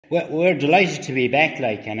We're delighted to be back,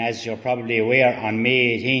 and as you're probably aware, on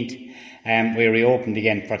May 18th, we reopened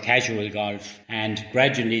again for casual golf, and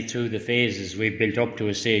gradually through the phases we've built up to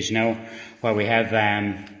a stage now where we have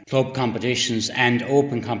club competitions and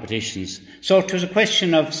open competitions. So it was a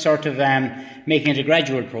question of making it a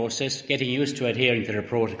gradual process, getting used to adhering to the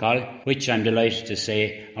protocol, which I'm delighted to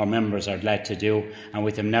say our members are glad to do, and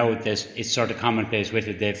with them now it's sort of commonplace with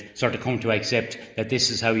it. They've sort of come to accept that this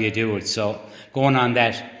is how you do it. So going on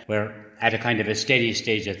that, we're at a kind of a steady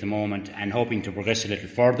stage at the moment and hoping to progress a little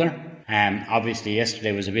further. Obviously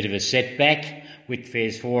yesterday was a bit of a setback with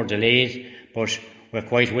phase 4 delayed, but we're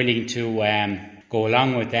quite willing to go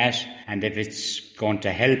along with that, and if it's going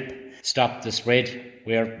to help stop the spread,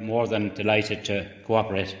 we're more than delighted to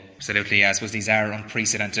cooperate. Absolutely, I suppose these are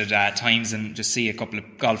unprecedented times, and just see a couple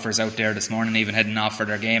of golfers out there this morning even heading off for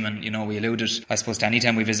their game, and we alluded, I suppose, to any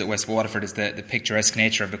time we visit West Waterford is the picturesque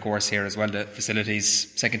nature of the course here as well. The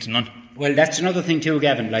facilities second to none. Well, that's another thing too,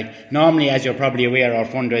 Gavin. Normally, as you're probably aware, our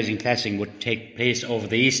fundraising classic would take place over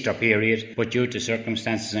the Easter period, but due to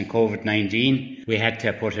circumstances and COVID-19 we had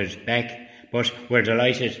to put it back. But we're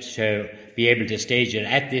delighted to be able to stage it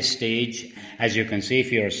at this stage. As you can see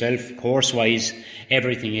for yourself, course-wise,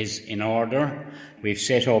 everything is in order. We've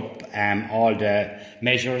set up all the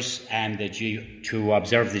measures and to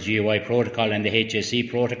observe the GUI protocol and the HSE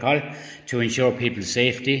protocol to ensure people's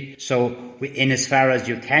safety. So in as far as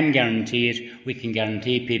you can guarantee it, we can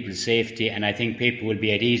guarantee people's safety, and I think people will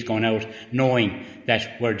be at ease going out knowing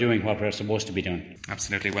that we're doing what we're supposed to be doing.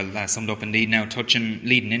 Absolutely, well summed up indeed. Now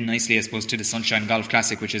leading in nicely, I suppose, to the Sunshine Golf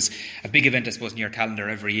Classic, which is a big event, I suppose, in your calendar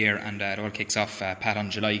every year, and it all kicks off, Pat,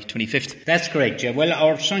 on July 25th. That's correct, yeah. Well,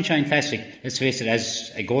 our Sunshine Classic, let's face it,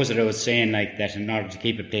 as it goes without saying, that in order to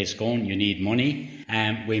keep a place going, you need money.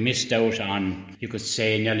 We missed out on, you could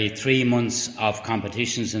say, nearly 3 months of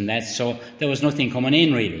competitions and that, so there was nothing coming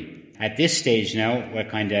in really. At this stage now, we're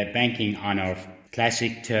kind of banking on our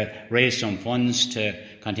Classic to raise some funds to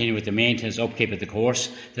continue with the maintenance, upkeep of the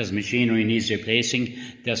course. There's machinery needs replacing.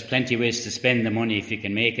 There's plenty of ways to spend the money if you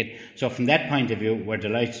can make it. So from that point of view, we're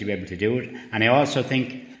delighted to be able to do it. And I also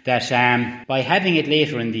think that by having it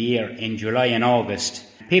later in the year, in July and August,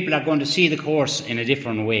 people are going to see the course in a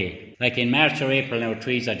different way. Like in March or April now,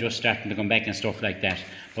 trees are just starting to come back and stuff like that.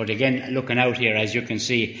 But again, looking out here, as you can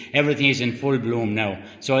see, everything is in full bloom now.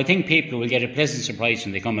 So I think people will get a pleasant surprise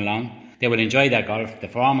when they come along. They will enjoy their golf. The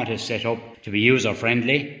format is set up to be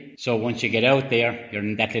user-friendly. So once you get out there, you're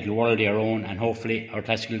in that little world of your own, and hopefully our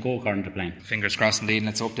classic will go according to plan. Fingers crossed indeed, and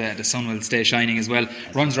let's hope the sun will stay shining as well.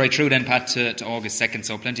 Runs right through then, Pat, to August 2nd,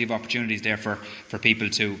 so plenty of opportunities there for people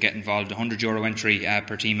to get involved. €100 entry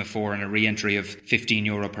per team of 4 and a re-entry of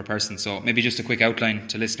 €15 per person. So maybe just a quick outline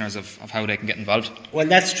to listeners of how they can get involved. Well,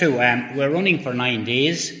 that's true. We're running for 9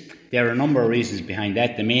 days. There are a number of reasons behind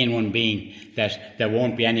that, the main one being that there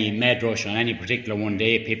won't be any mad rush on any particular one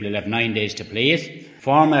day. People will have 9 days to play it.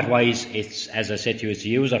 Format-wise, it's, as I said to you, it's a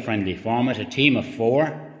user-friendly format, a team of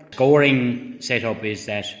 4. Scoring setup is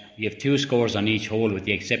that you have 2 scores on each hole with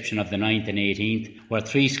the exception of the 9th and 18th, where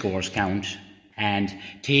 3 scores count. And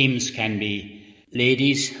teams can be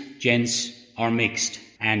ladies, gents or mixed.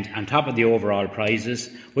 And on top of the overall prizes,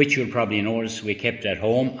 which you'll probably notice we kept at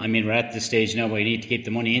home. I mean, we're at the stage now where we need to keep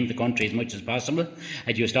the money in the country as much as possible.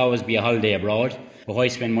 It used to always be a holiday abroad. But why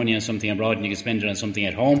spend money on something abroad and you can spend it on something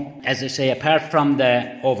at home? As I say, apart from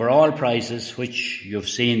the overall prizes, which you've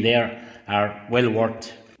seen there, are well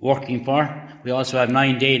worth working for, we also have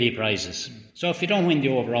 9 daily prizes. So if you don't win the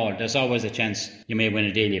overall, there's always a chance you may win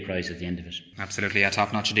a daily prize at the end of it. Absolutely,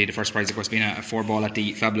 top notch indeed. The first prize, of course, being a 4-ball at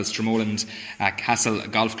the fabulous Tremoland Castle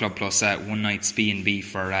Golf Club, plus 1 night's B&B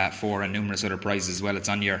for 4 and numerous other prizes as well. It's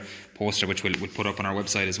on your poster, which we'll put up on our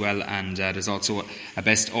website as well. And there's also a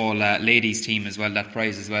best all ladies team as well. That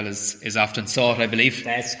prize as well is often sought, I believe.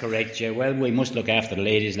 That's correct, yeah. Well, we must look after the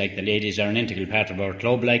ladies. The ladies are an integral part of our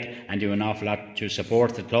club, and do an awful lot to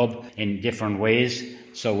support the club in different ways.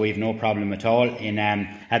 So we've no problem at all in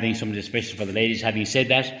having something special for the ladies. Having said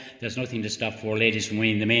that, there's nothing to stop 4 ladies from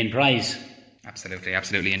winning the main prize.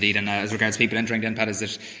 Absolutely indeed. And as regards people entering then, Pat, is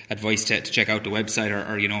it advice to check out the website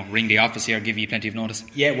or ring the office here, give you plenty of notice?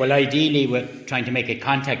 Yeah, well, ideally we're trying to make it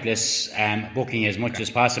contactless booking as much as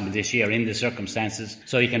possible this year in the circumstances.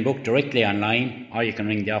 So you can book directly online, or you can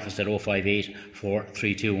ring the office at 058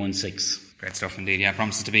 43216. Great stuff indeed. Yeah,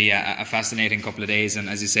 promises to be a fascinating couple of days, and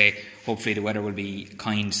as you say, hopefully the weather will be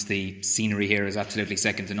kind. The scenery here is absolutely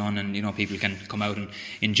second to none, and people can come out and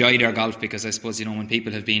enjoy their golf, because I suppose when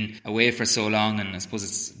people have been away for so long, and I suppose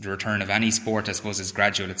it's the return of any sport, I suppose it's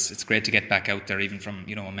gradual. It's great to get back out there, even from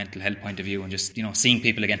a mental health point of view, and just seeing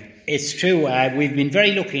people again. It's true. We've been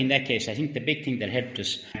very lucky in that case. I think the big thing that helped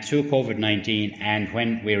us through COVID-19 and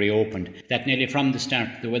when we reopened, that nearly from the start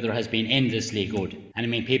the weather has been endlessly good. And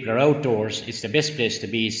people are outdoors. It's the best place to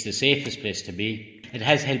be. It's the safest place to be. It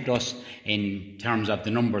has helped us in terms of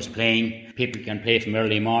the numbers playing. People can play from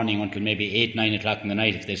early morning until maybe 8, 9 o'clock in the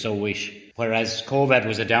night if they so wish. Whereas COVID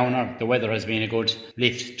was a downer, the weather has been a good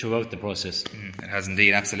lift throughout the process. It has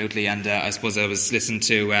indeed, absolutely. And I suppose I was listening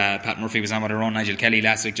to Pat Murphy was on with our own Nigel Kelly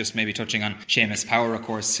last week, just maybe touching on Seamus Power, of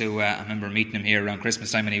course, who I remember meeting him here around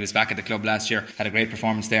Christmas time when he was back at the club last year. Had a great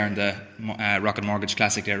performance there in the Rocket Mortgage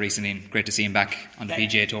Classic there recently, and great to see him back on the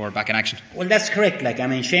PGA Tour, back in action. Well, that's correct.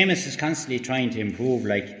 Seamus is constantly trying to improve.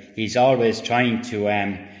 He's always trying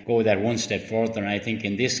to go that one step further, and I think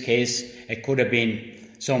in this case it could have been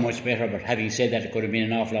so much better, but having said that, it could have been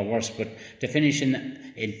an awful lot worse. But to finish in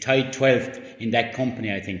tied 12th in that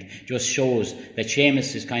company, I think, just shows that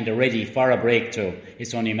Seamus is kind of ready for a breakthrough.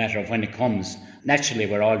 It's only a matter of when it comes. Naturally,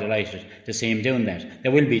 we're all delighted to see him doing that.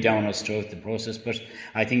 There will be downers throughout the process, but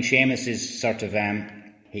I think Seamus is sort of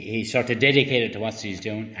he's sort of dedicated to what he's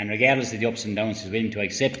doing, and regardless of the ups and downs, he's willing to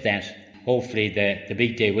accept that. Hopefully, the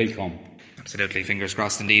big day will come. Absolutely, fingers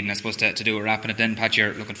crossed indeed. And I suppose to do a wrap on it then, Pat,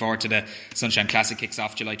 you're looking forward to the Sunshine Classic, kicks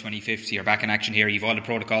off July 25th. You're back in action here. You've all the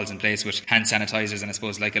protocols in place with hand sanitisers, and I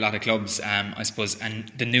suppose like a lot of clubs, I suppose,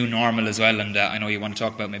 and the new normal as well. And I know you want to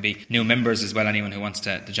talk about maybe new members as well, anyone who wants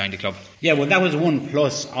to join the club. Yeah, well, that was one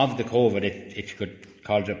plus of the COVID, if you could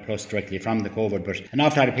call it a plus directly from the COVID. But an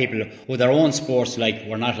awful lot of people with their own sports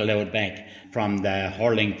were not allowed back, from the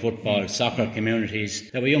hurling, football, soccer communities.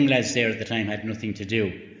 There were young lads there at the time had nothing to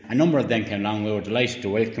do. A number of them came along. We were delighted to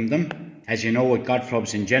welcome them. As you know, with golf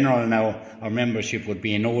clubs in general now, our membership would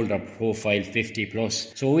be an older profile, 50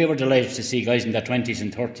 plus. So we were delighted to see guys in their 20s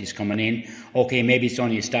and 30s coming in. Okay, maybe it's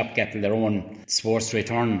only a stopgap till their own sports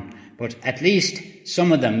return, but at least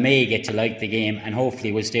some of them may get to like the game and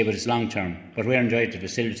hopefully will stay with us long term. But we're enjoying to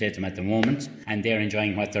facilitate them at the moment, and they're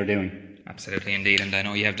enjoying what they're doing. Absolutely indeed, and I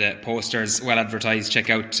know you have the posters well advertised. Check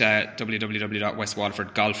out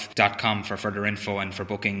www.westwaterfordgolf.com for further info and for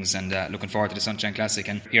bookings, and looking forward to the Sunshine Classic.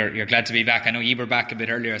 And you're glad to be back. I know you were back a bit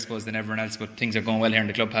earlier, I suppose, than everyone else, but things are going well here in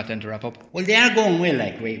the club, Pat, then, to wrap up. Well, they are going well.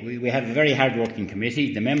 We have a very hard working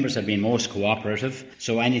committee. The members have been most cooperative,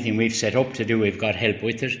 so anything we've set up to do, we've got help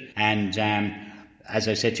with it. And as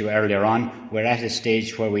I said to you earlier on, we're at a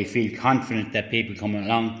stage where we feel confident that people come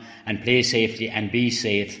along and play safely and be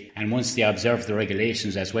safe. And once they observe the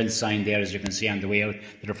regulations as well signed there, as you can see on the way out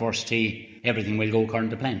to the first tee, everything will go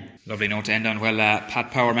according to plan. Lovely note to end on. Well,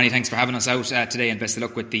 Pat Power, many thanks for having us out today, and best of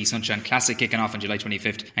luck with the Sunshine Classic kicking off on July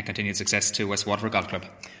 25th, and continued success to West Waterford Golf Club.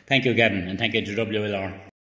 Thank you, Gavin, and thank you to WLR.